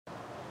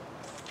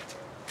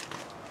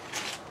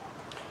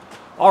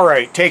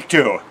Alright, take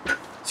two.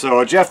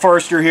 So Jeff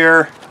Forster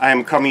here.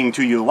 I'm coming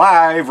to you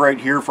live right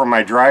here from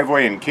my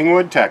driveway in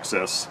Kingwood,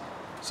 Texas.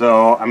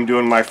 So I'm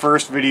doing my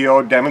first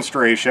video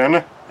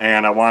demonstration,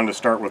 and I wanted to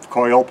start with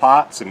coil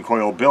pots and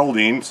coil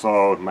building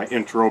so my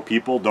intro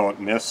people don't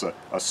miss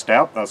a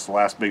step. That's the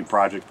last big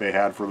project they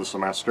had for the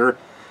semester.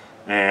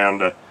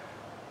 And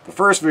the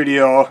first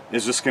video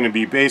is just going to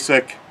be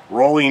basic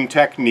rolling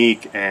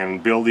technique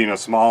and building a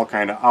small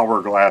kind of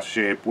hourglass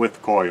shape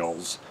with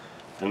coils.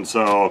 And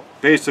so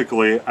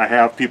basically I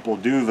have people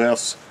do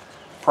this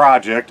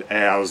project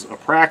as a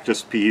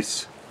practice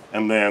piece,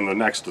 and then the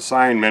next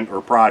assignment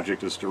or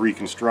project is to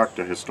reconstruct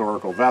a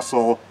historical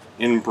vessel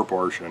in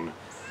proportion.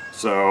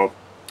 So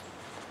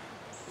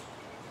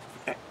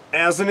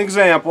as an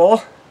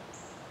example,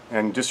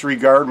 and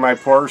disregard my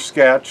poor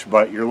sketch,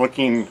 but you're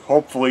looking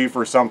hopefully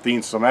for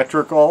something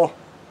symmetrical,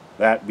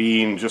 that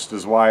being just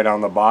as wide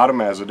on the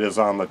bottom as it is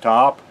on the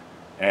top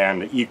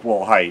and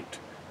equal height.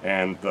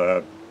 And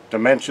the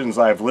dimensions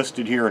I've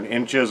listed here in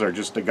inches are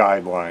just a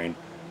guideline.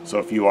 So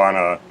if you want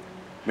to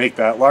make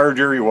that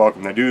larger, you're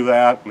welcome to do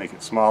that, make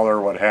it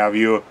smaller, what have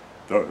you.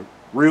 The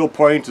real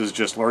point is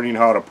just learning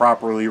how to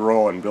properly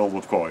roll and build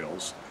with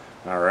coils.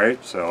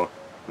 Alright, so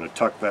I'm going to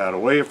tuck that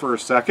away for a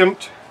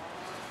second.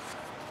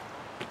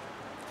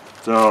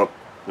 So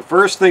the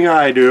first thing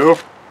I do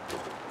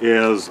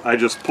is I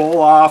just pull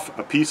off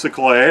a piece of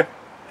clay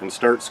and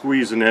start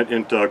squeezing it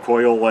into a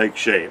coil-like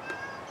shape.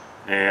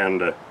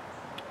 And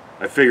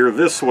I figure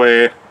this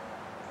way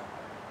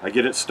I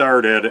get it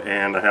started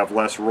and I have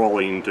less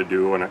rolling to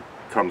do when it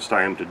comes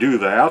time to do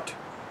that.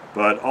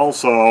 But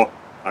also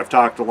I've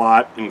talked a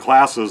lot in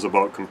classes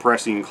about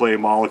compressing clay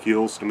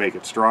molecules to make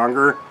it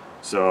stronger,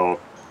 so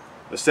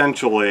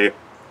essentially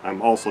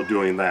I'm also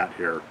doing that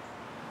here.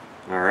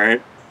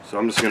 Alright, so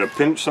I'm just going to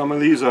pinch some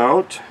of these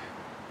out.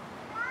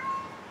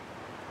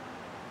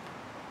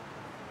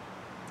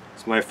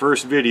 It's my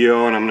first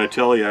video, and I'm going to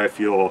tell you I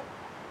feel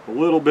a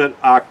little bit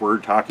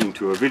awkward talking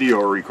to a video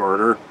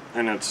recorder,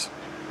 and it's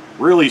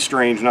really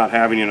strange not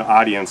having an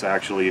audience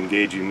actually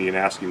engaging me and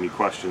asking me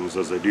questions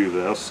as I do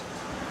this.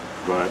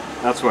 But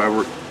that's why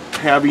we're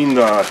having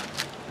the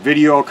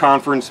video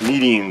conference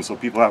meetings, so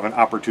people have an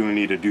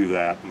opportunity to do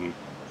that, and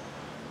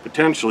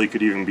potentially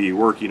could even be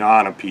working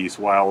on a piece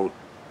while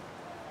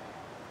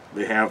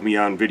they have me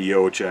on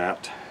video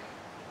chat.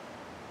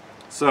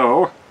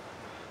 So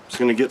just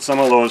going to get some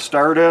of those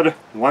started.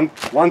 One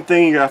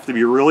thing you have to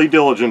be really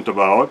diligent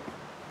about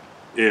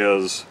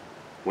is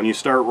when you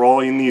start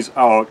rolling these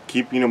out,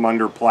 keeping them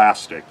under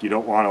plastic. You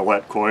don't want to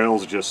let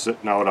coils just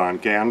sitting out on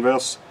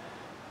canvas,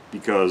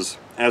 because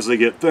as they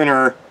get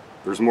thinner,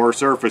 there's more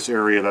surface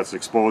area that's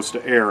exposed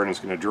to air, and it's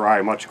going to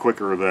dry much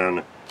quicker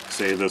than,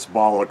 say, this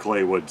ball of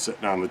clay wood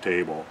sitting on the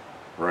table,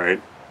 right?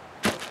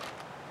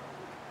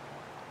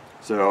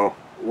 So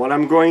what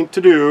I'm going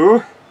to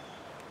do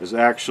is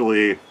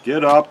actually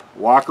get up,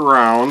 walk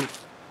around,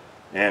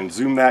 and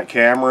zoom that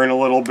camera in a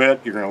little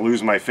bit. You're going to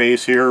lose my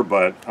face here,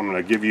 but I'm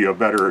going to give you a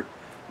better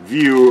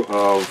view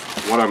of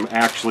what I'm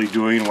actually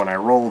doing when I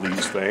roll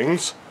these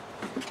things.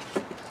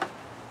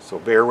 So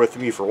bear with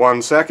me for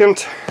 1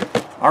 second.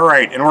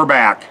 Alright, and we're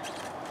back.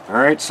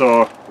 Alright,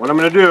 so what I'm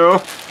going to do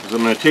is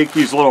I'm going to take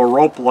these little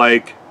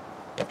rope-like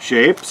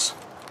shapes,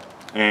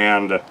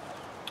 and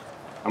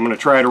I'm going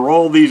to try to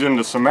roll these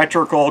into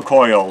symmetrical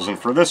coils. And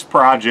for this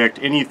project,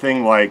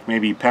 anything like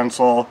maybe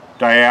pencil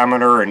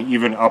diameter and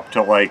even up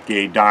to like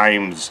a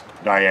dime's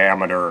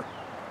diameter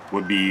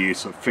would be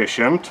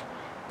sufficient.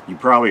 You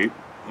probably,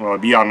 well,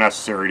 it'd be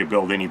unnecessary to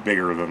build any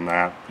bigger than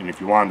that. And if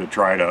you wanted to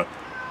try to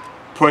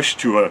push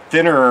to a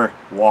thinner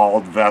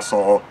walled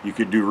vessel, you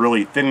could do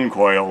really thin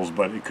coils,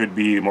 but it could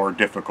be more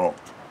difficult.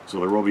 So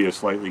there will be a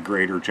slightly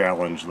greater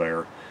challenge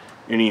there.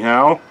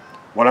 Anyhow,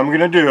 what I'm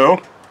going to do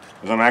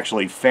is I'm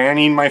actually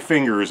fanning my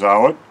fingers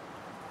out,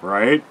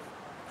 right?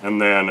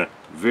 And then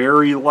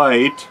very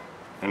light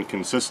and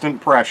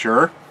consistent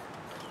pressure.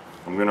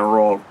 I'm going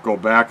to go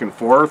back and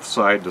forth,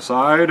 side to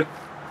side.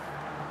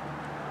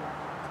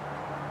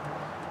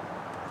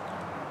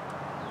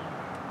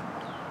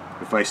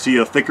 If I see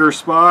a thicker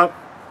spot,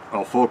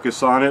 I'll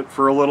focus on it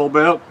for a little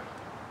bit.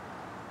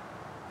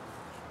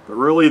 But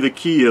really the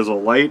key is a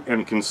light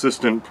and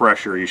consistent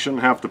pressure. You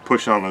shouldn't have to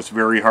push on this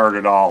very hard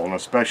at all, and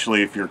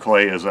especially if your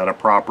clay is at a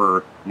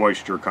proper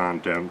moisture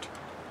content.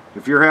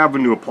 If you're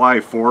having to apply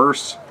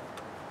force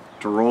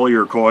to roll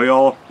your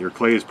coil, your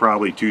clay is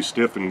probably too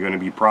stiff and going to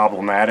be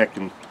problematic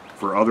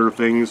for other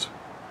things.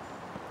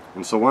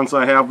 And so once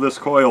I have this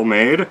coil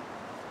made,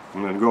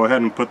 I'm going to go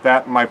ahead and put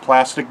that in my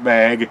plastic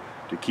bag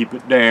to keep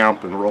it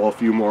damp and roll a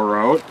few more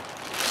out.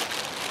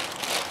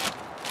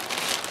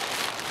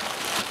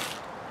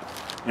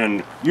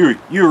 And you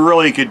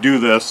really could do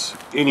this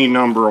any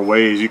number of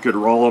ways. You could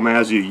roll them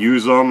as you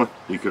use them.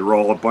 You could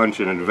roll a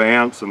bunch in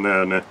advance and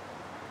then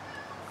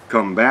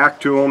come back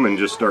to them and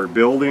just start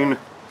building.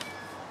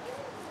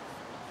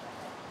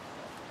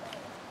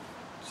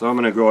 So I'm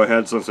going to go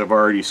ahead, since I've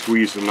already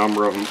squeezed a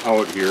number of them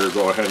out here,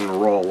 go ahead and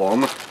roll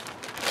them.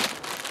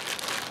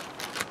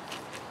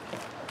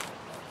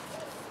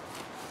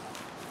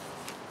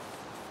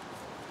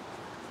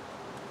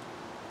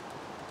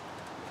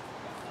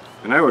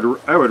 And I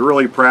would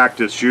really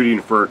practice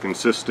shooting for a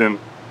consistent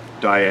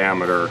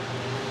diameter.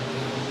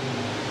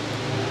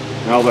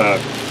 Now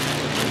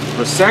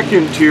the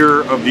second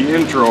tier of the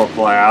intro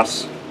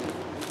class,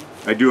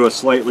 I do a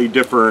slightly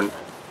different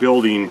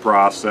building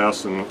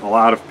process, and a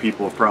lot of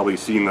people have probably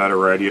seen that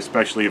already,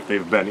 especially if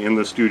they've been in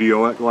the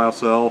studio at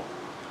Glassell.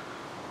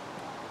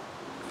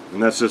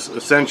 And that's just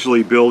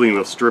essentially building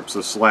with strips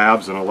of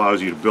slabs, and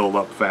allows you to build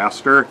up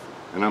faster.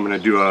 And I'm going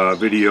to do a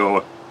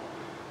video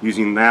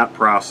using that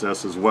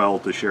process as well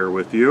to share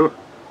with you.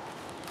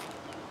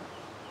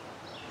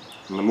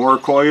 And the more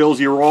coils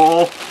you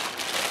roll,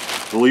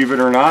 believe it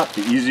or not,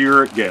 the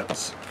easier it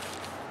gets.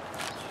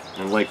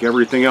 And like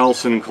everything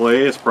else in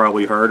clay, it's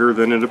probably harder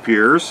than it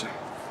appears.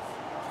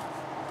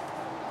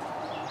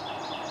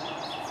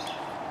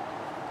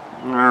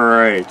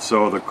 Alright,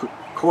 so the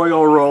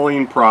coil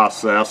rolling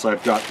process,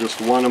 I've got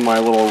just one of my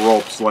little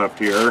ropes left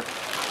here.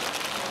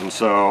 And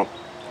so,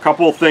 a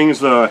couple things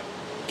to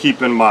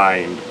keep in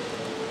mind.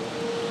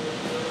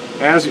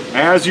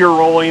 As you're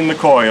rolling the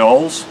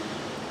coils,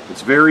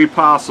 it's very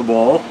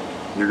possible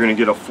you're going to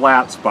get a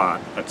flat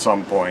spot at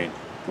some point.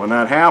 When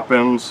that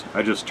happens,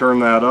 I just turn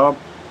that up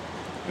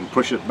and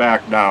push it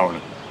back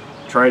down.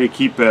 Try to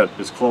keep it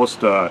as close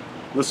to,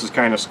 this is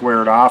kind of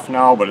squared off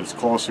now, but it's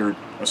closer,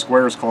 a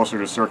square is closer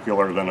to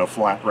circular than a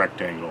flat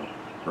rectangle,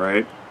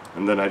 right?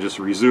 And then I just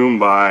resume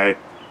by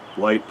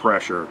light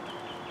pressure.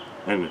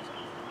 And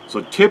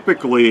so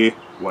typically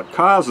what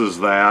causes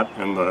that,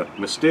 and the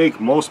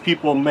mistake most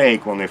people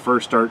make when they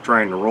first start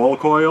trying to roll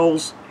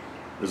coils,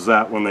 is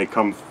that when they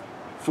come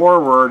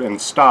forward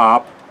and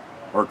stop,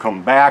 or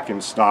come back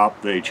and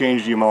stop, they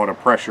change the amount of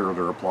pressure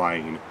they're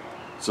applying.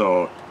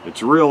 So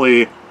it's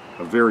really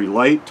a very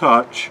light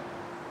touch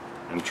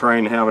and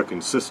trying to have a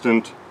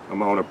consistent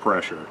amount of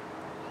pressure.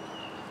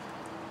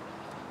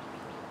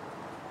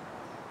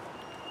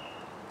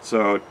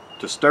 So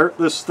to start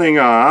this thing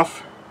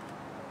off,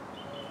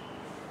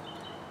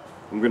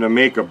 I'm going to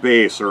make a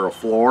base or a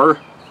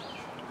floor,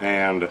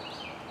 and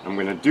I'm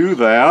going to do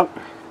that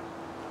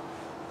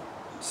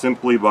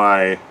simply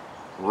by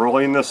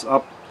rolling this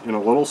up in a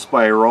little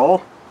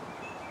spiral.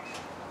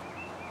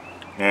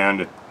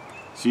 And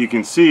so you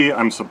can see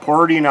I'm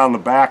supporting on the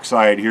back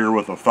side here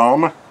with a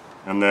thumb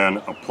and then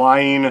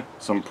applying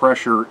some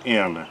pressure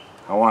in.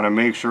 I want to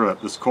make sure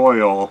that this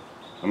coil,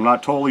 I'm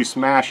not totally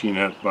smashing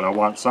it, but I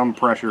want some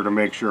pressure to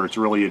make sure it's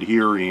really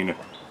adhering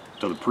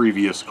to the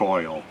previous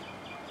coil.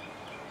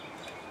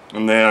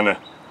 And then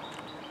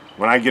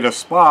when I get a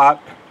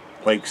spot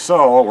like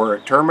so where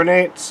it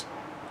terminates,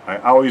 I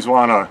always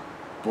want to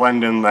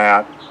blend in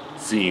that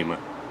seam.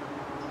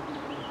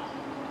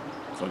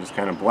 So just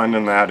kind of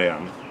blending that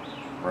in.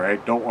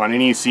 Alright, don't want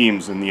any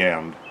seams in the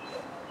end.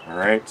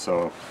 Alright,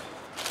 so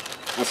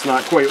that's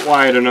not quite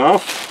wide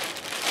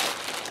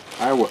enough.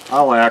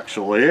 I'll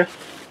actually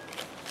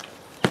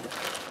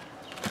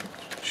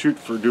shoot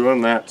for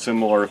doing that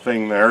similar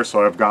thing there.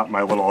 So I've got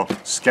my little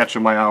sketch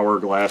of my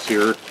hourglass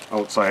here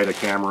outside of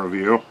camera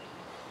view.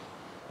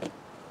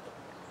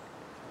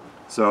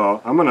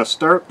 So I'm going to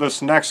start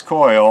this next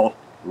coil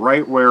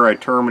right where I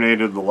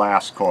terminated the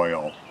last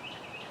coil.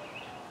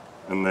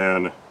 And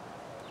then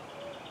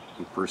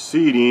I'm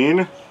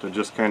proceeding to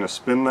just kind of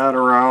spin that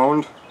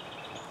around,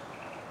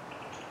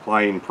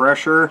 applying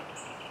pressure,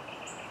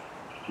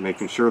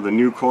 making sure the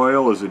new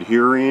coil is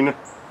adhering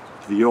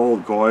to the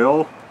old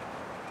coil,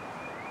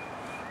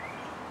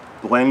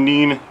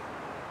 blending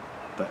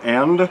the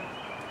end,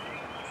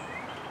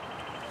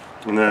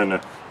 and then,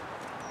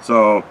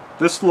 so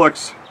this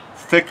looks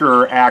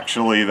thicker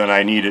actually than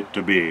I need it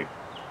to be.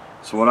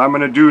 So what I'm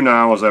going to do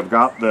now is I've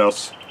got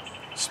this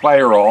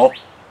spiral,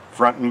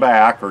 front and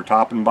back, or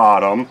top and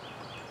bottom,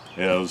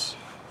 is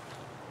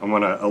I'm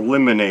going to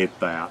eliminate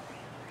that.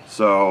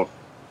 So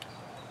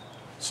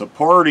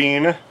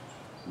supporting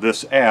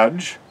this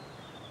edge,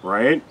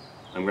 right,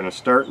 I'm going to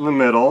start in the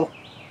middle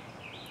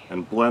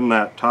and blend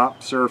that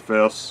top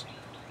surface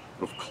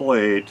of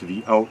clay to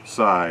the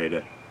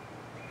outside.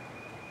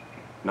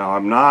 Now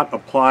I'm not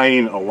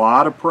applying a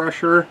lot of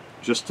pressure,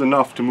 just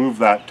enough to move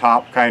that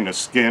top kind of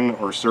skin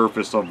or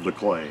surface of the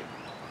clay.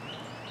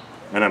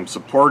 And I'm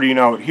supporting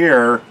out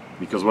here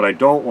because what I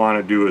don't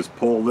want to do is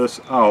pull this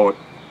out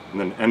and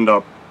then end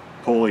up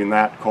pulling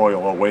that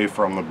coil away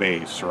from the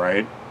base,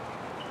 right?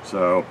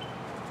 So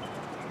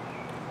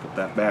put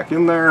that back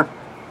in there.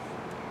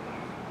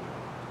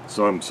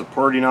 So I'm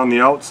supporting on the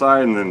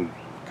outside and then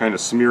kind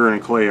of smearing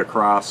clay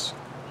across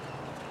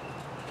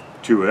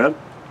to it.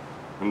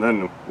 And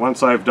then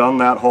once I've done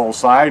that whole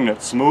side and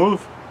it's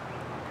smooth,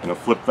 I'm going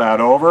to flip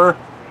that over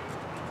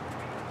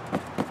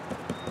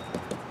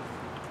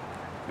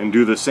and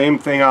do the same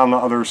thing on the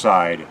other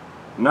side.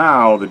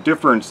 Now the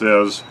difference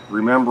is,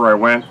 remember I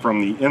went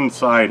from the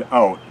inside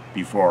out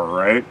before,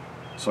 right?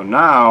 So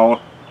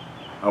now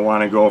I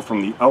want to go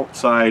from the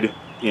outside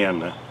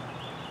in.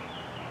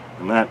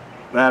 And that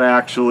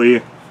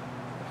actually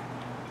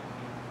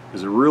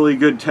is a really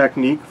good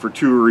technique for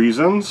two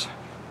reasons.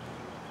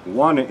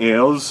 One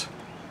is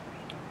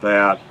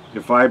that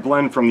if I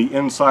blend from the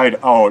inside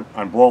out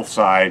on both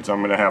sides, I'm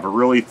going to have a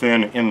really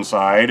thin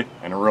inside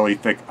and a really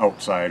thick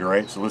outside,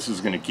 right? So this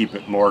is going to keep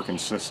it more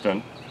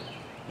consistent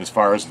as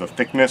far as the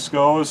thickness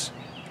goes,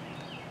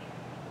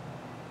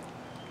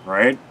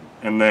 right?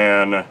 And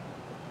then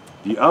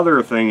the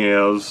other thing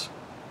is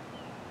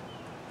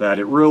that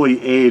it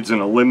really aids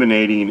in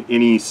eliminating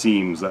any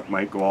seams that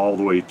might go all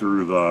the way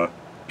through the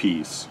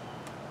piece.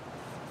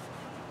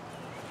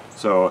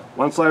 So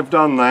once I've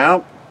done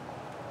that,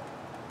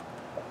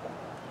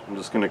 I'm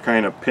just going to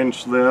kind of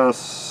pinch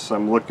this.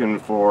 I'm looking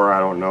for, I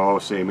don't know,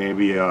 say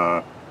maybe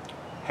a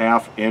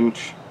 1/2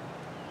 inch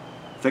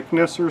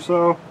thickness or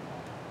so.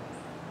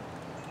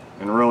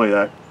 And really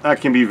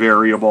that can be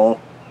variable.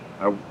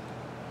 I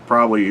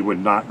probably would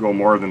not go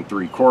more than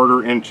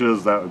 3/4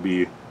 inches. That would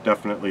be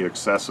definitely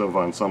excessive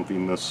on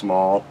something this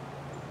small.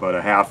 But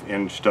a 1/2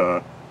 inch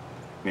to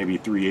maybe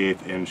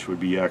 3/8 inch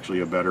would be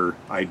actually a better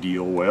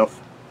ideal width.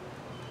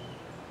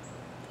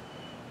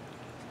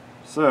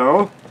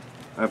 So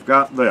I've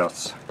got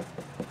this.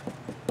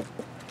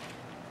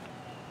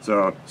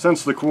 So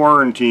since the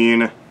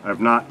quarantine, I've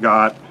not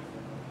got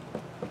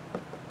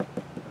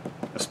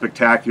a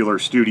spectacular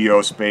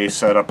studio space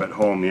set up at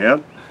home yet,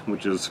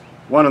 which is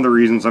one of the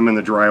reasons I'm in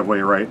the driveway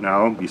right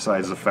now,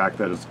 besides the fact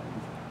that it's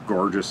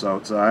gorgeous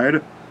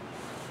outside.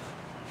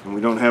 And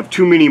we don't have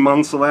too many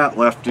months of that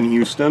left in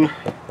Houston.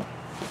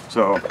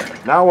 So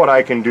now what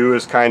I can do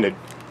is kind of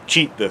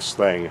cheat this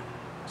thing.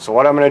 So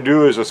what I'm going to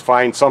do is just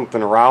find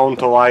something round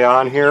to lie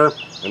on here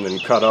and then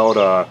cut out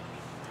a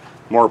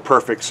more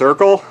perfect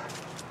circle.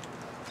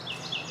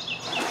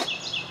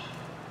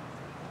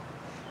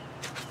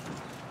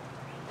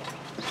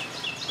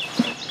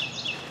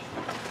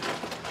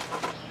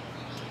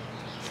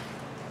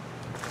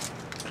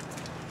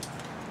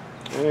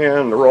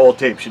 And the roll of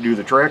tape should do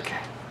the trick.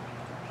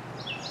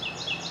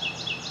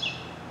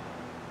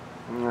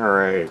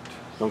 Alright,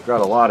 don't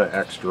got a lot of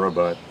extra,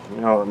 but you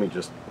know, let me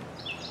just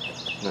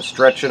I'm going to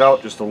stretch it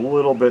out just a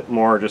little bit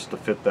more just to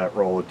fit that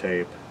roll of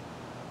tape.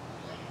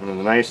 And then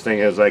the nice thing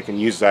is I can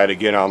use that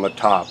again on the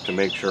top to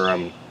make sure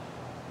I'm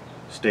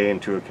staying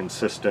to a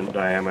consistent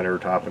diameter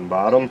top and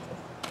bottom.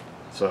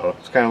 So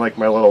it's kind of like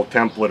my little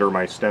template or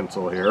my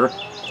stencil here.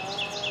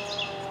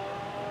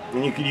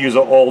 And you could use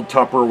an old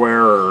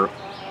Tupperware or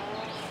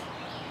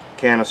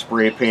can of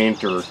spray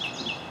paint or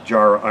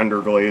jar of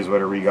underglaze,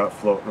 whatever you got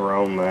floating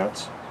around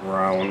that's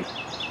round.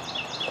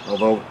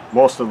 Although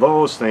most of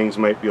those things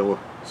might be a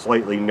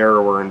slightly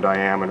narrower in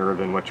diameter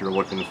than what you're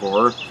looking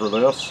for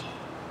this.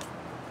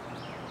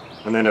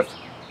 And then if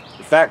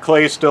that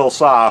clay is still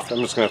soft, I'm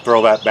just going to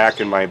throw that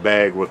back in my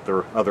bag with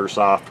the other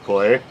soft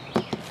clay.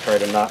 Try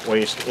to not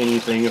waste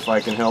anything if I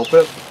can help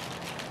it.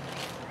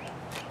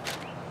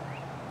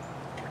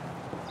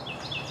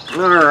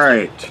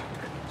 Alright,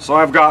 so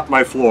I've got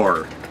my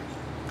floor.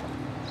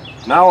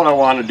 Now what I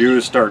want to do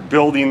is start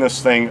building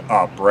this thing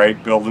up,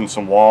 right? Building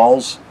some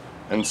walls.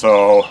 And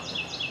so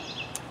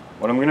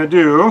what I'm going to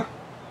do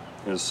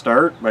is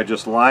start by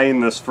just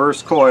laying this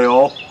first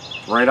coil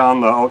right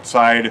on the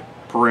outside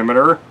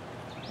perimeter.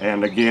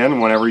 And again,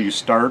 whenever you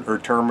start or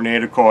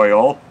terminate a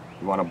coil,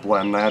 you want to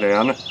blend that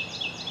in,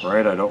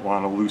 right? I don't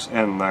want a loose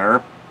end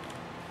there.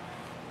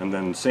 And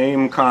then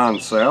same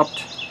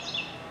concept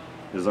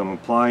is I'm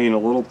applying a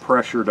little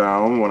pressure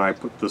down when I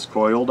put this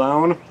coil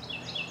down.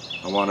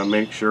 I want to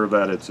make sure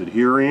that it's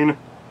adhering.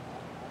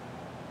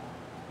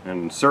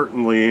 And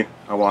certainly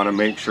I want to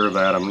make sure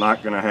that I'm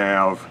not going to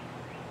have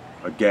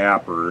a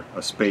gap or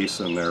a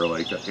space in there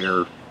like an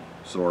air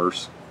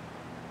source.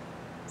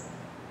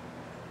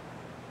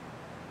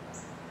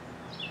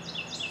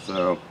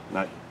 So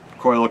that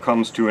coil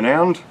comes to an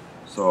end,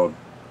 so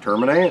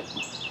terminate,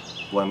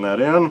 blend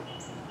that in.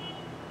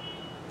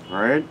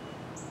 Alright,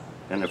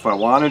 and if I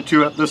wanted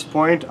to at this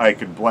point, I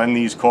could blend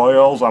these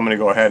coils. I'm going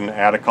to go ahead and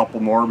add a couple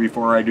more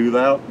before I do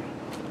that.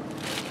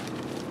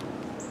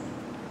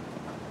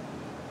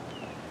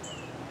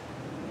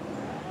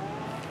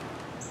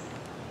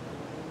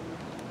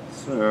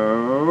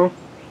 So,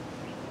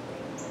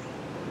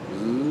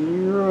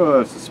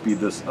 let's speed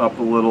this up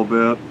a little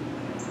bit.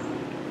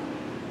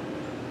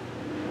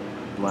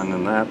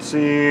 Blending that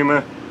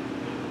seam.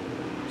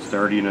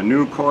 Starting a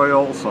new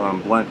coil, so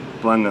I'm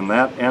blending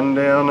that end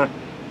in.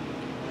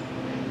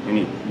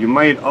 And you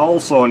might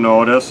also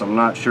notice, I'm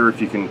not sure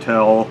if you can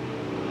tell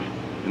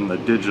in the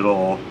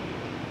digital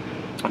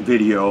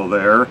video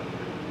there,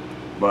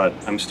 but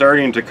I'm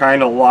starting to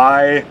kind of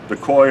lie the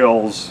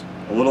coils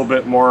a little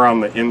bit more on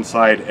the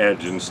inside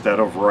edge instead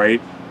of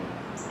right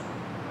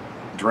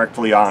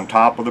directly on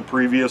top of the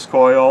previous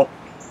coil.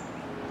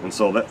 And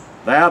so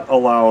that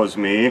allows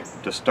me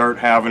to start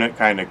having it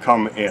kind of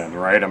come in,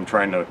 right? I'm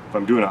trying to, if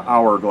I'm doing an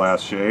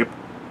hourglass shape,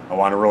 I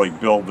want to really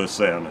build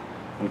this in.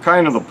 And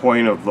kind of the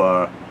point of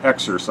the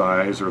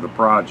exercise or the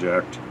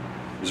project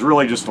is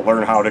really just to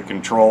learn how to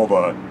control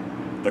the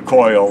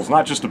coils,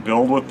 not just to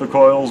build with the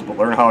coils, but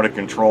learn how to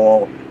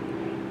control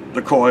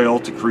the coil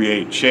to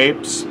create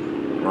shapes,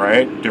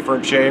 right?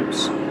 Different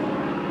shapes.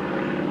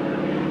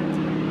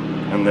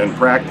 and then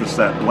practice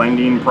that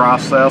blending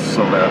process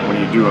so that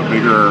when you do a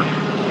bigger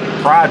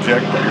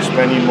project that you're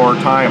spending more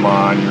time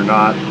on, you're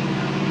not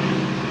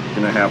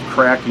going to have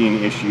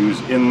cracking issues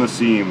in the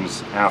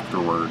seams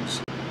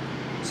afterwards.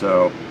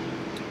 So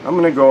I'm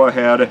going to go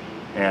ahead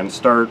and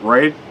start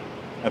right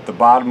at the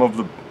bottom of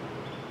the,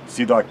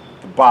 see like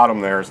the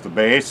bottom there is the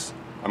base.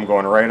 I'm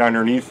going right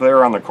underneath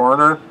there on the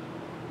corner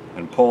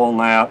and pulling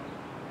that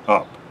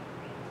up,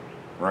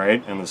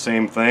 right? And the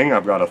same thing,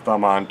 I've got a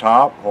thumb on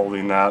top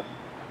holding that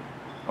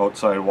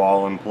outside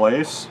wall in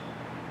place.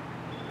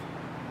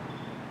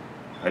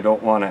 I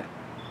don't want to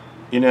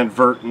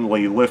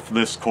inadvertently lift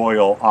this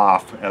coil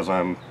off as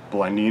I'm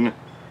blending.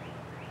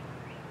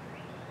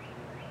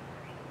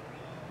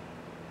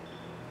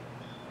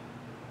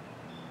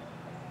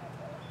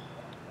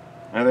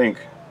 I think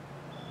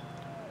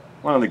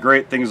one of the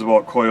great things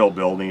about coil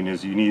building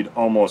is you need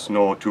almost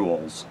no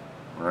tools,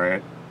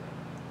 right?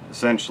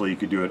 Essentially you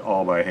could do it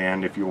all by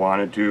hand if you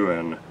wanted to,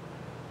 and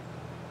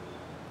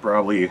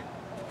probably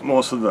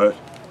most of the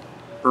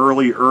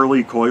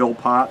early coil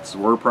pots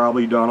were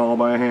probably done all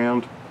by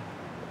hand.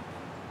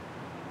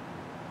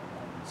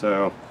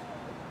 So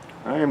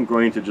I am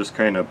going to just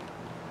kind of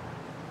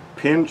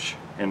pinch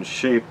and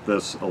shape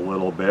this a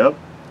little bit.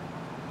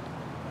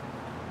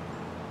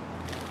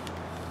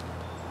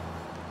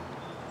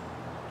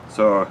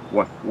 So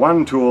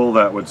one tool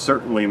that would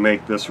certainly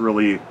make this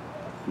really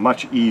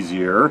much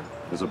easier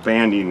is a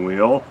banding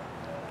wheel.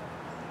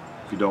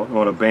 If you don't know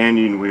what a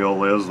banding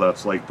wheel is,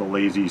 that's like the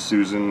Lazy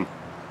Susan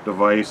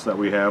device that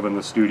we have in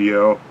the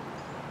studio.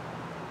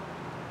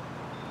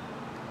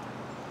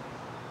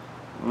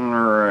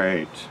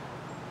 Alright,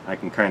 I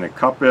can kind of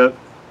cup it,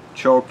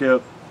 choke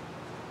it.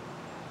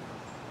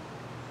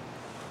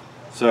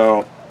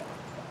 So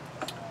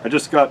I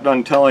just got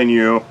done telling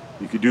you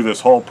you could do this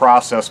whole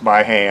process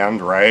by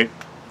hand, right?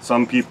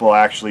 Some people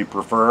actually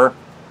prefer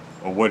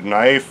a wood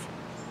knife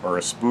or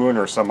a spoon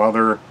or some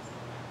other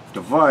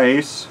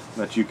device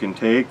that you can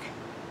take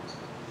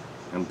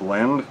and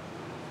blend.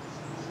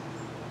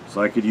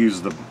 So I could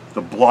use the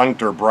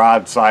blunt or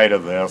broad side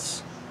of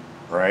this,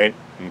 right?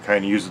 And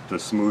kind of use it to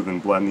smooth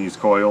and blend these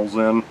coils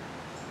in.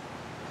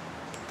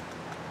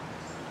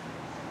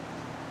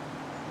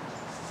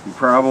 You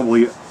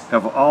probably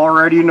have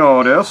already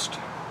noticed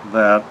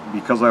that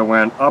because I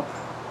went up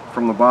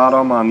from the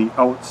bottom on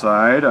the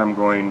outside, I'm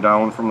going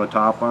down from the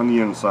top on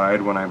the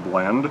inside when I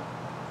blend.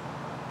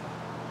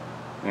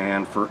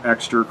 And for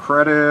extra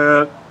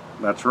credit,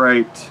 that's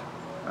right,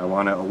 I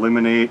want to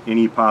eliminate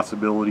any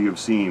possibility of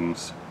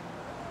seams.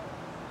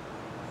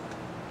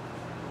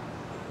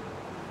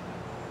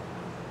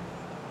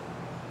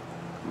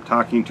 I'm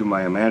talking to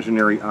my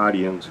imaginary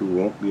audience who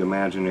won't be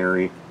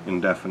imaginary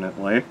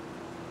indefinitely,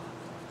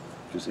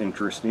 which is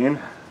interesting.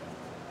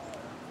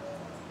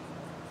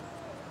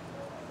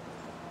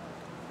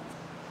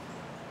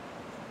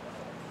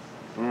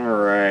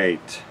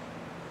 Alright.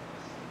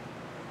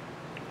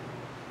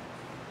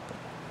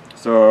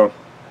 So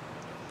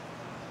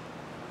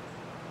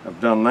I've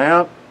done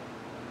that.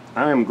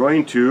 I am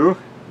going to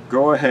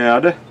go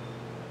ahead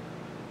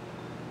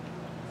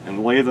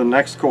and lay the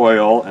next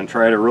coil and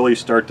try to really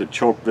start to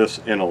choke this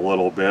in a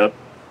little bit.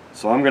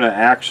 So I'm going to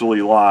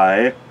actually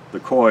lie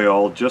the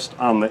coil just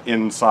on the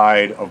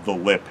inside of the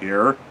lip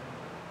here.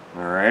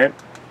 Alright.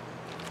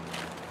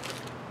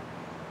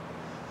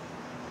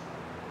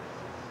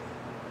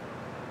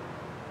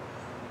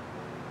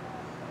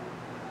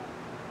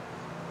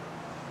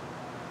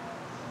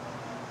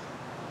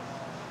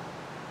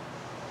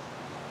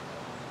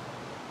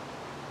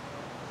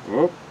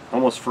 Whoop,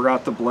 almost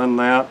forgot to blend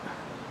that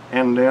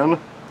end in.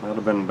 That'd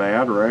have been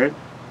bad, right?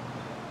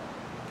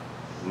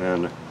 And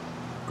then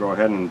go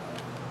ahead and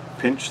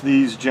pinch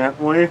these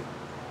gently.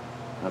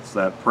 That's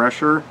that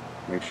pressure.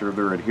 Make sure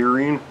they're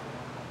adhering.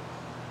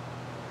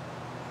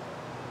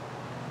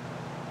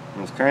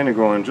 And it's kind of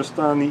going just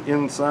on the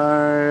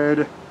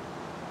inside,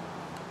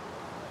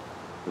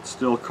 but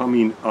still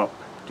coming up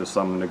to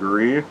some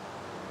degree.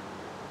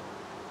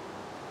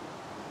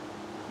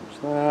 There's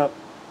that.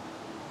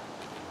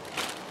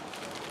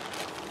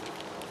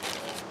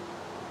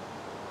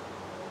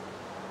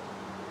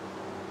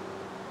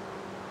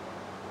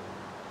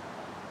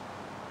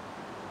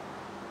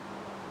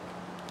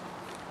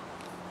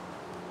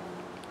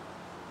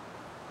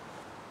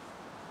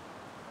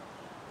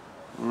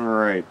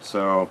 Alright,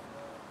 so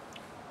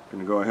I'm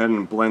going to go ahead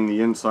and blend the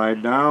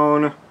inside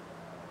down.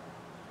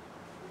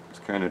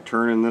 Just kind of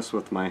turning this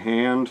with my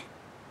hand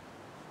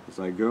as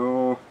I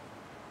go.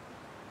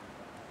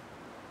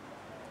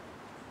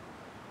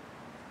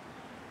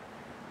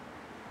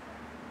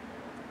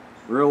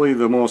 Really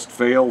the most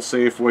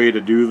fail-safe way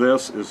to do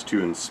this is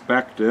to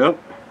inspect it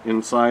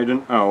inside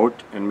and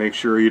out and make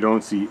sure you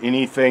don't see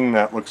anything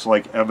that looks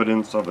like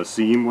evidence of a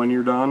seam when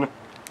you're done.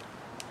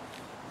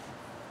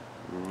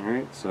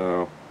 Alright,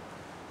 so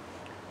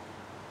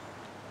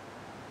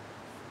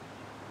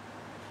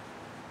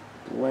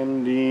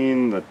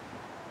blending the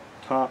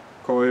top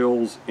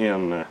coils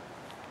in.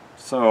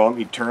 So let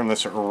me turn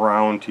this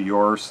around to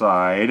your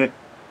side.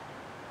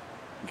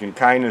 you can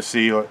kind of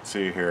see, let's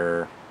see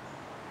here,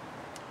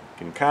 you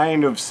can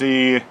kind of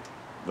see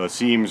the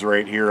seams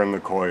right here in the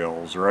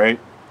coils, right?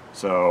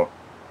 So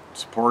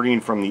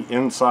supporting from the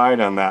inside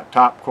on that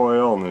top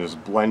coil and then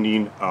just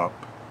blending up.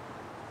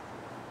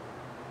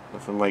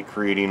 Nothing like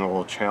creating a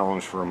little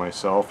challenge for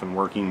myself and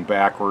working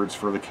backwards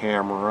for the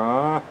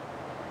camera.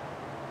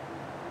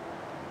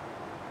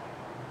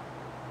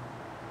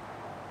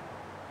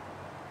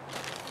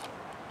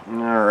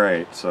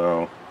 Alright,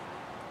 so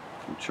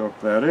choke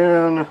that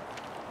in.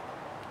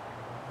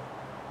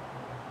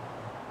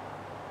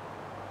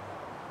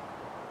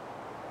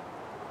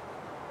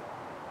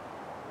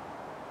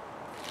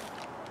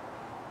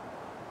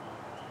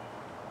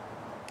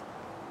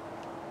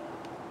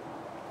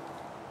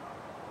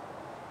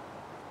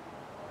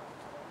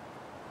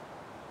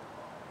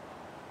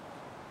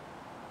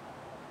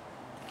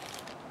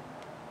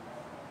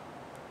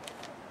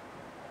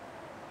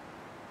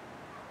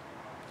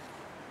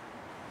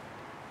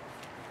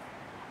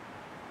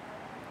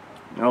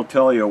 I'll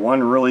tell you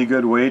one really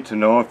good way to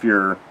know if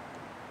you're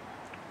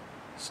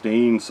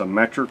staying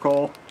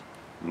symmetrical,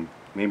 and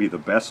maybe the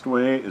best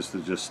way, is to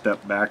just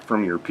step back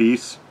from your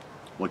piece,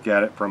 look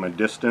at it from a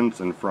distance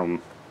and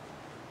from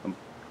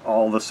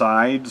all the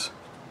sides,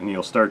 and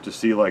you'll start to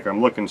see like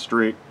I'm looking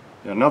straight.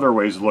 Another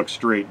way is to look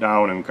straight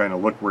down and kind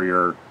of look where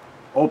your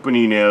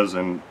opening is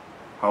and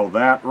how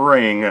that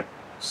ring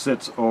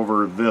sits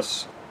over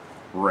this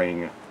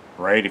ring,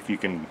 right? If you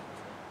can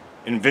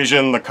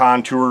envision the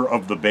contour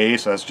of the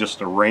base as just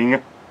a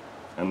ring,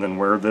 and then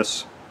where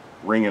this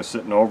ring is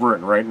sitting over it,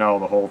 and right now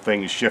the whole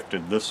thing is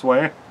shifted this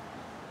way.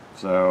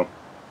 So,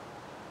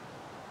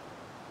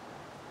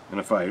 and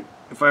if I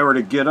were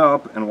to get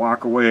up and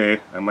walk away,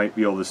 I might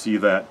be able to see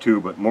that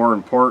too, but more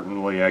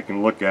importantly I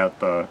can look at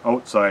the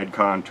outside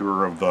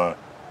contour of the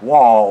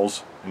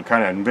walls and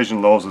kind of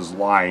envision those as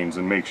lines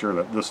and make sure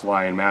that this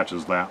line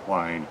matches that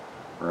line,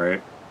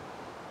 right?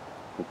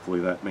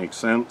 Hopefully that makes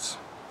sense.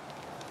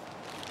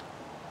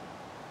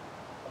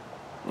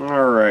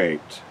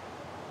 Alright,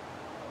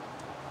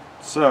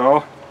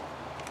 so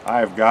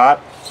I've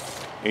got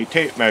a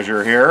tape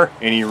measure here.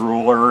 Any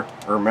ruler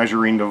or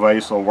measuring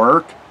device will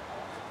work.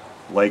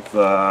 Like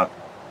the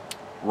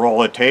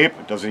roll of tape,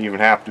 it doesn't even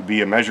have to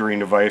be a measuring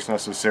device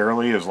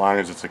necessarily, as long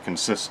as it's a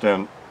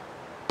consistent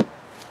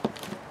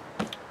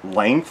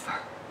length.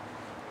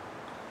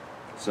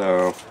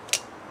 So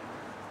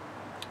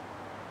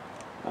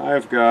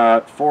I've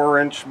got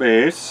 4-inch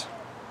base.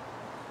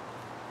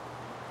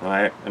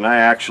 And I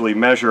actually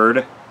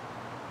measured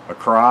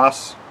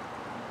across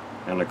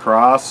and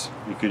across.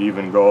 You could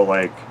even go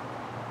like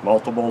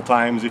multiple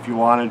times if you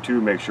wanted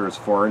to. Make sure it's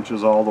 4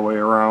 inches all the way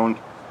around,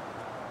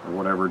 or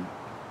whatever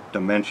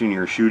dimension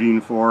you're shooting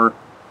for.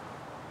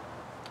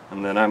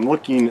 And then I'm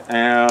looking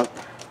at,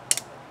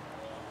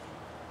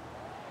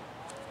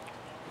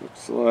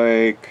 looks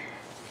like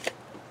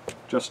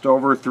just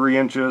over 3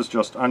 inches,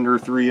 just under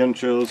 3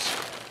 inches.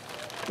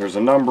 There's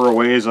a number of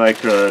ways I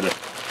could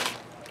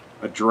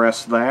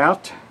address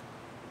that.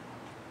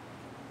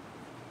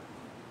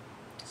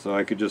 So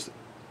I could just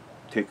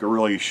take a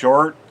really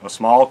short, a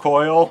small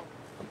coil,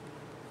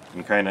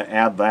 and kind of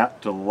add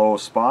that to the low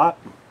spot.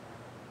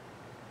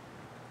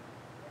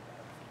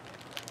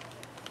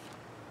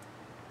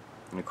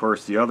 And of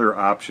course the other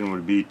option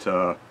would be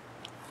to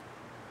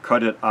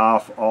cut it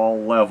off all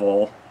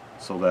level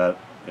so that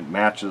it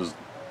matches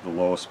the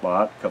low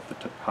spot, cut the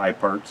high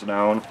parts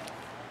down.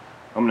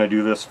 I'm going to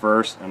do this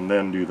first and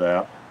then do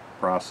that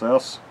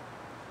process.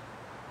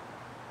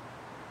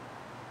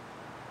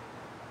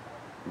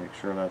 Make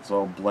sure that's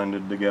all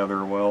blended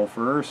together well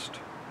first.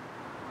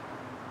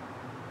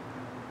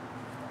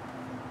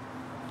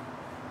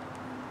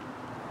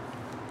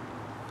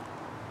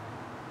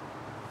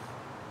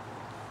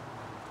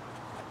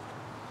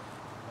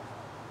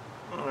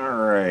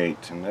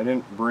 Alright, and I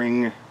didn't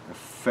bring a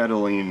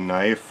fettling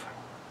knife.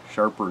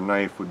 Sharper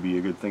knife would be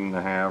a good thing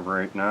to have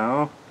right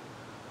now.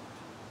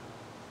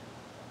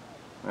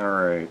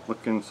 Alright,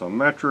 looking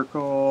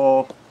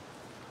symmetrical.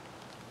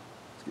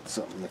 Get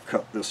something to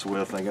cut this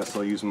with. I guess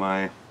I'll use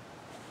my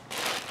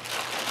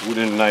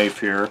wooden knife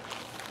here.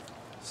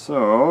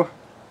 So,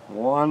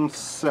 1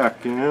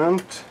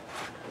 second.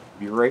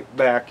 Be right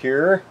back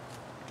here.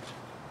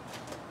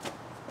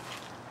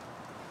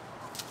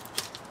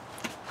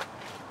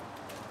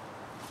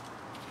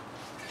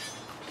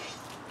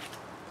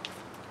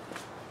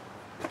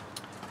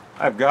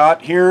 I've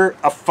got here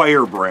a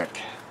fire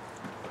brick.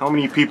 How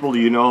many people do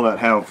you know that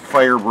have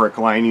fire brick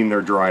lining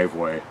their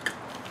driveway?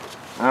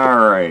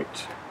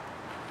 Alright,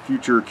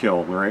 future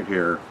kiln right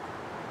here.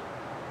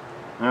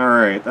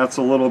 Alright, that's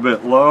a little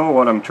bit low.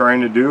 What I'm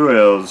trying to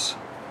do is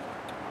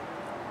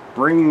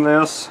bring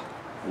this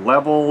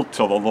level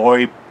to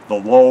the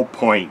low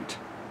point.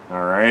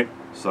 Alright,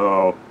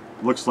 so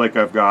looks like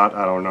I've got,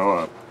 I don't know,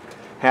 a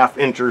 ½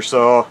 inch or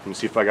so. Let me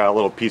see if I got a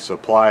little piece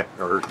of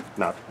plywood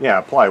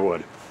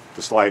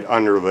to slide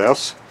under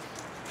this.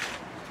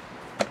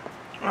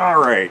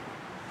 Alright,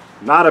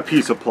 not a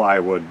piece of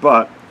plywood,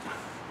 but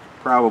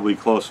probably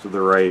close to the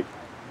right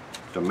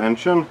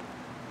dimension,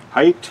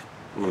 height.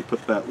 I'm going to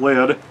put that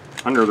lid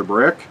under the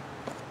brick.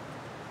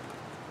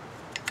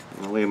 I'm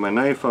going to lay my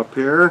knife up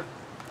here.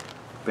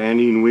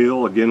 Banding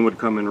wheel again would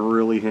come in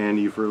really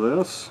handy for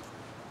this.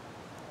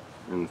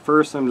 And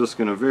first I'm just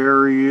going to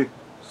very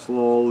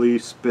slowly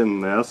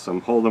spin this.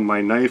 I'm holding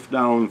my knife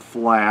down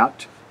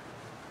flat,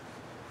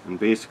 and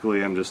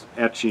basically I'm just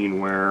etching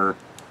where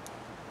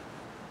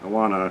I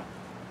want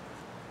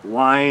to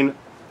line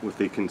with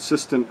a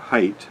consistent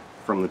height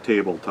from the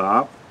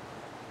tabletop.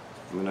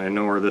 And then I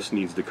know where this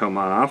needs to come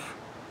off.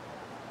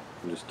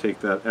 And just take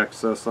that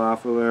excess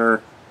off of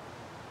there.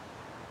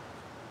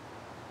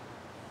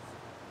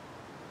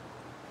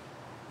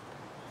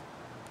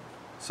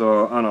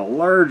 So on a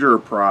larger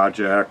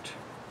project,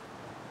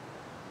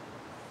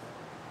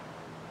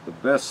 the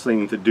best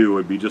thing to do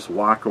would be just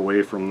walk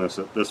away from this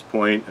at this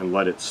point and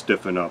let it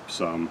stiffen up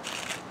some.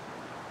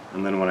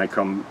 And then when I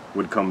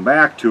would come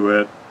back to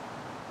it,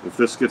 if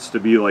this gets to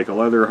be like a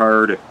leather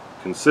hard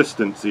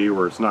consistency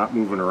where it's not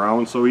moving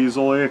around so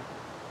easily,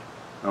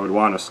 I would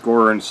want to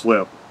score and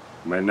slip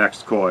my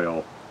next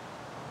coil.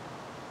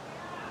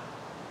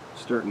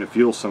 Starting to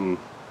feel some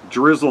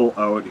drizzle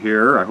out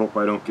here. I hope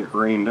I don't get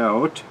rained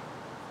out.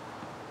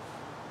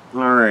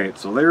 Alright,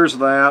 so there's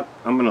that.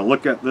 I'm going to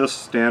look at this,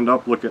 stand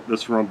up, look at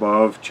this from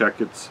above, check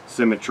its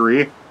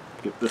symmetry,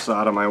 get this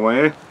out of my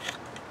way.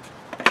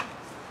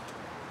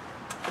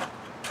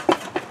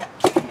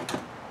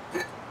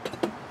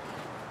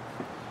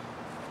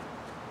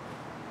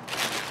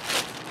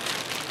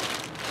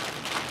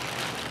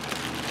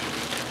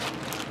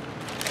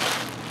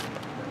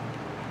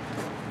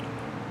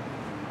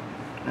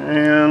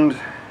 And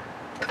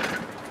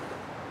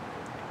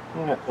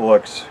it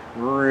looks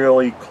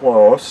really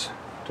close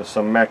to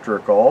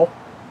symmetrical.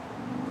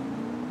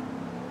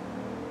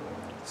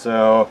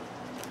 So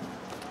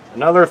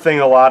another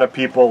thing a lot of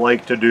people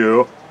like to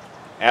do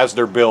as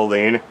they're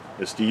building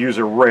is to use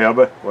a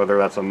rib, whether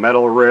that's a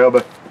metal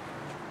rib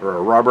or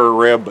a rubber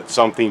rib, but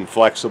something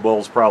flexible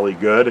is probably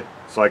good.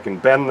 So I can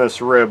bend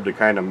this rib to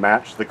kind of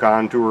match the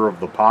contour of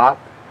the pot.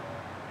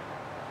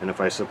 And if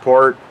I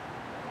support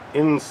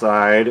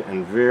inside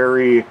and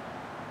very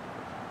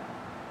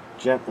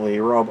gently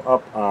rub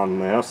up on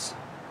this,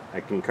 I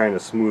can kind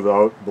of smooth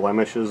out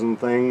blemishes and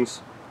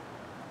things.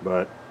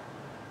 But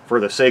for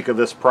the sake of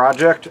this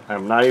project,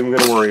 I'm not even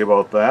going to worry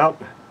about that.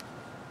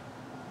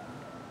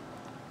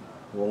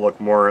 We'll look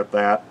more at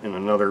that in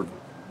another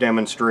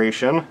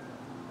demonstration.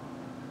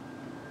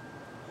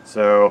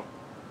 So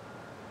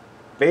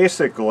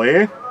basically,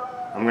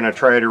 I'm going to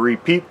try to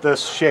repeat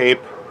this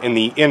shape in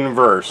the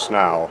inverse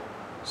now.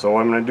 So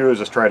what I'm going to do is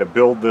just try to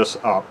build this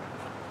up,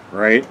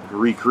 right?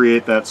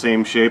 Recreate that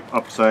same shape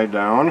upside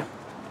down.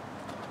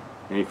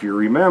 And if you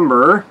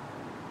remember,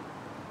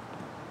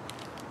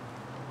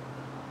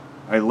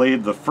 I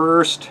laid the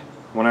first,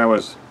 when I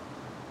was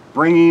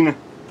bringing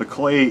the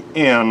clay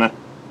in,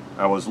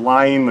 I was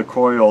lying the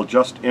coil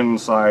just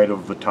inside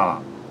of the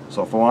top.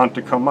 So if I want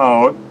to come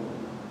out,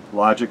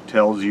 logic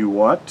tells you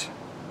what?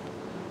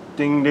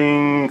 Ding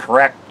ding,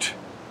 correct.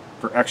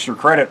 For extra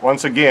credit,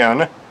 once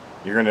again,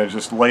 you're going to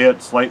just lay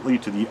it slightly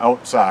to the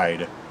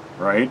outside,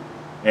 right?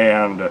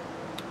 And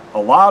a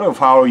lot of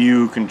how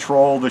you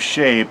control the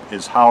shape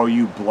is how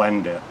you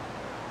blend it.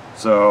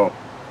 So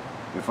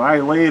if I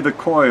lay the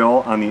coil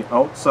on the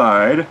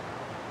outside,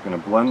 I'm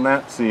going to blend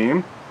that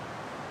seam.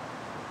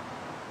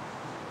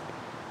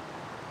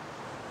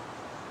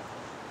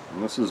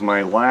 And this is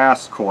my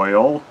last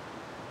coil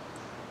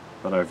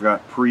that I've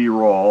got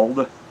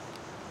pre-rolled.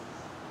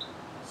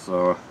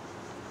 So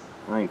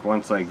I think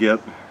once I get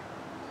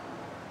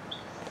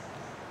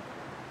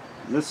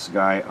this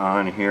guy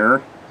on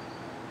here,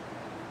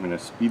 I'm going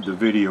to speed the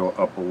video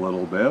up a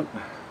little bit.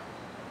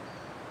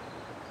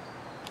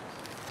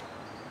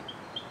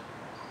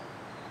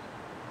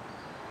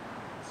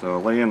 So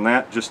laying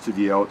that just to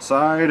the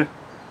outside.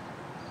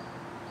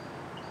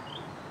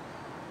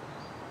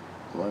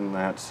 Blend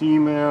that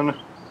seam in,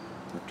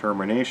 the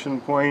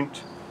termination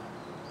point,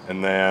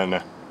 and then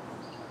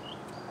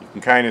you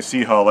can kind of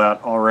see how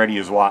that already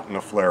is wanting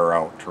to flare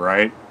out,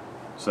 right?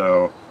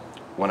 So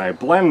when I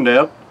blend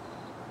it,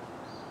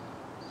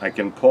 I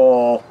can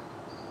pull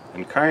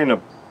and kind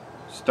of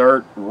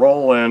start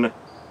rolling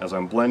as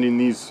I'm blending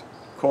these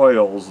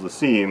coils, the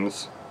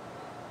seams.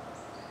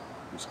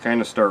 Just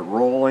kind of start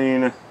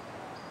rolling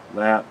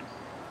that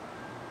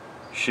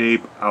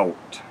shape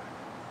out.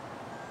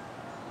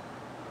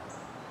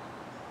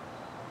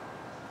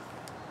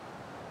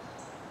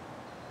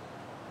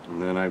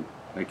 And then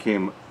I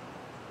came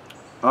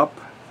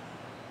up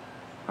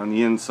on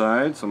the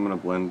inside, so I'm going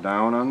to blend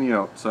down on the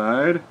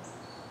outside.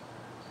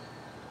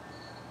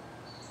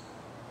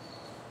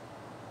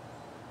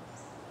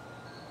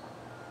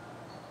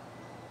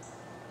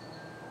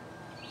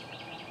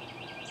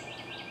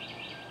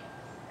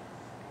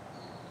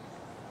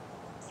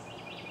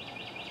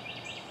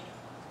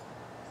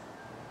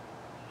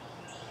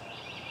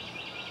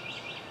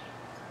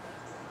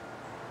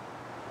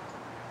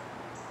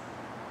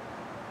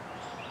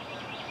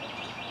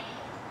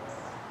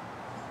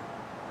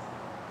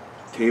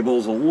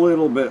 Table's a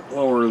little bit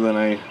lower than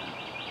I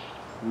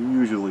we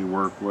usually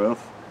work with.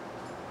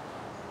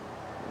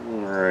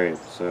 Alright,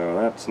 so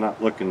that's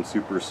not looking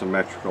super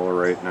symmetrical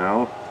right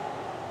now.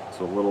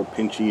 So a little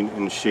pinching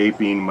and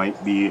shaping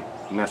might be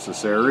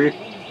necessary.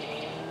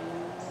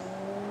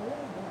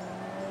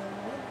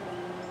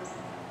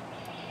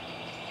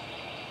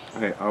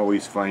 I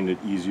always find it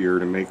easier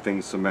to make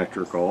things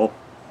symmetrical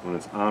when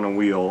it's on a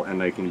wheel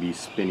and I can be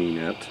spinning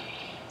it.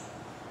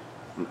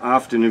 And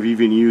often I've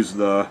even used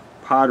the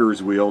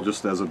potter's wheel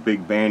just as a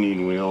big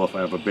banding wheel if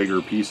I have a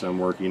bigger piece I'm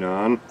working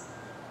on.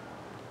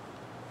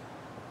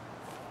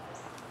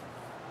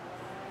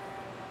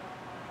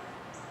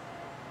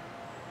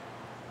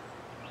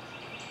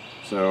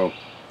 So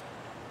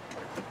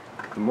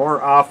the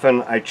more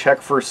often I check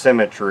for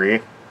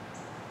symmetry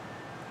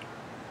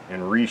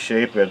and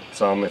reshape it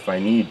some if I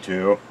need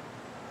to,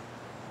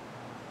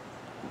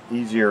 the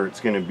easier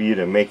it's going to be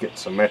to make it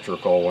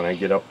symmetrical when I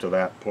get up to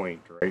that point,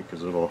 right?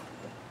 Because it'll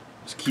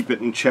just keep it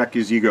in check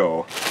as you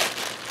go.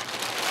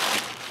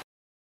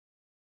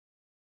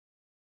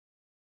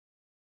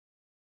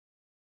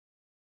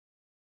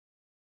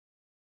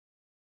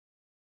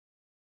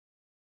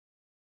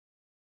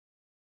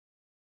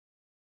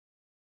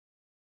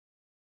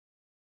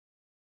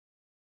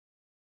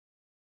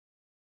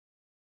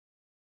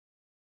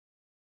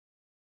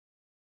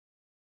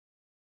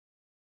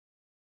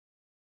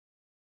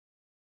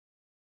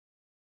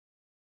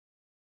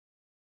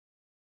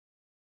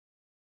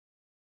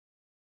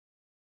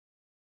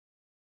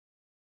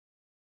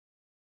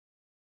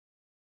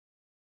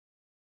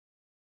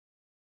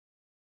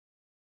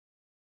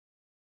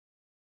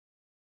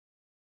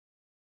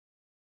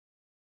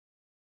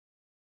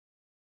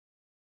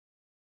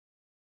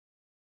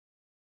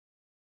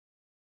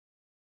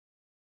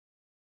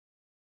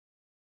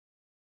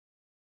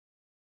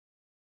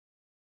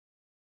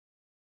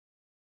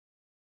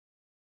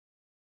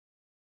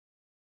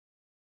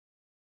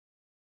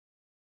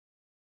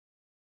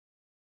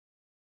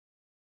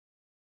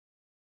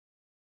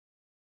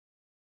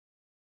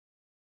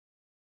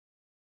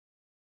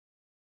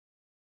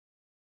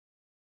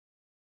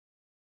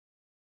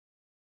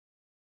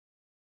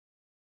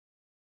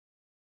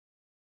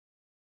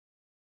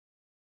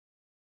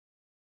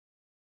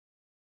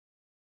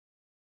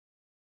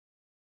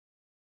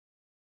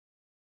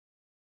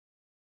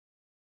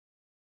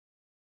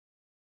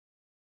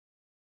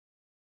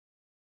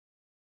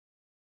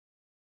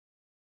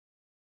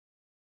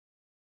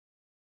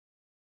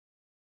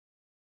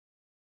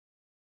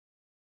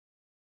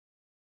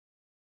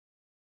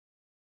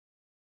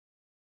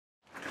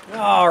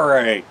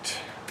 Alright,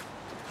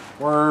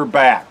 we're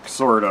back,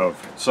 sort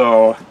of.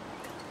 So,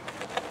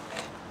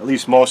 at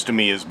least most of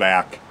me is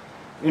back.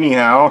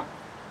 Anyhow,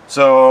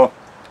 so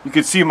you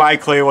could see my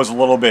clay was a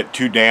little bit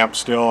too damp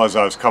still as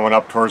I was coming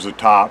up towards the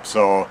top.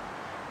 So,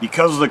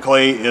 because the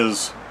clay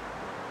is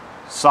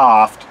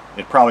soft,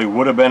 it probably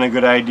would have been a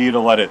good idea to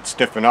let it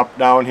stiffen up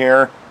down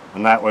here.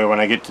 And that way when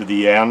I get to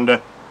the end,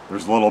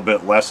 there's a little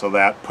bit less of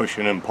that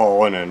pushing and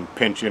pulling and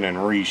pinching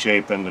and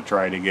reshaping to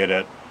try to get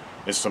it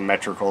as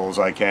symmetrical as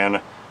I can.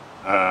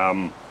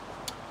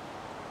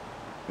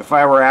 If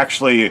I were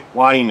actually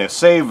wanting to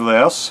save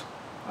this,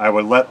 I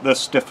would let this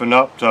stiffen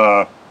up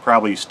to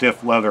probably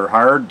stiff leather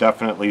hard,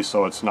 definitely,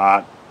 so it's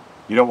not,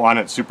 you don't want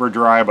it super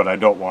dry, but I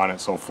don't want it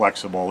so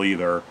flexible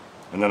either.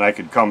 And then I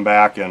could come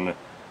back and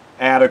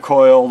add a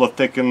coil to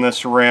thicken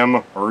this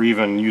rim, or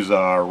even use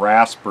a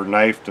rasp or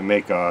knife to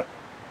make a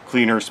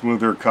cleaner,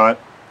 smoother cut.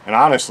 And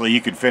honestly,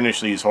 you could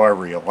finish these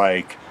however you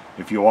like.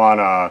 If you want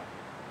to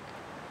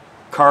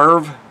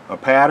carve a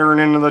pattern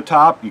into the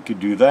top, you could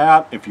do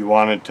that. If you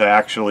wanted to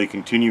actually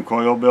continue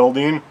coil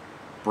building,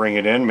 bring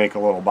it in, make a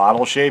little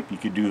bottle shape, you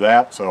could do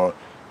that. So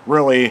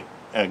really,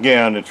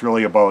 again, it's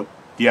really about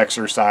the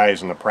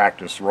exercise and the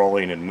practice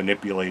rolling and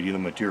manipulating the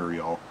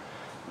material.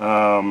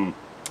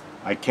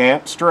 I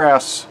can't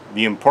stress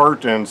the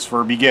importance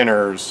for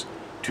beginners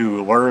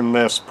to learn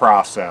this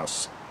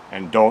process,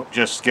 and don't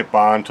just skip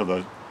on to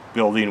the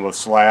building with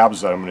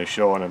slabs that I'm going to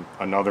show in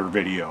another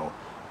video.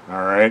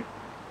 Alright?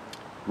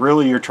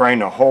 Really, you're trying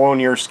to hone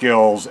your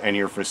skills and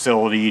your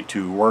facility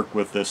to work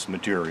with this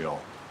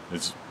material.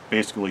 It's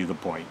basically the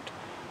point.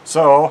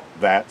 So,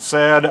 that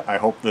said, I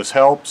hope this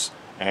helps,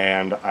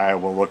 and I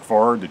will look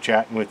forward to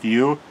chatting with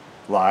you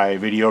live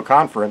video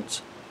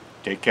conference.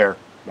 Take care.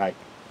 Bye.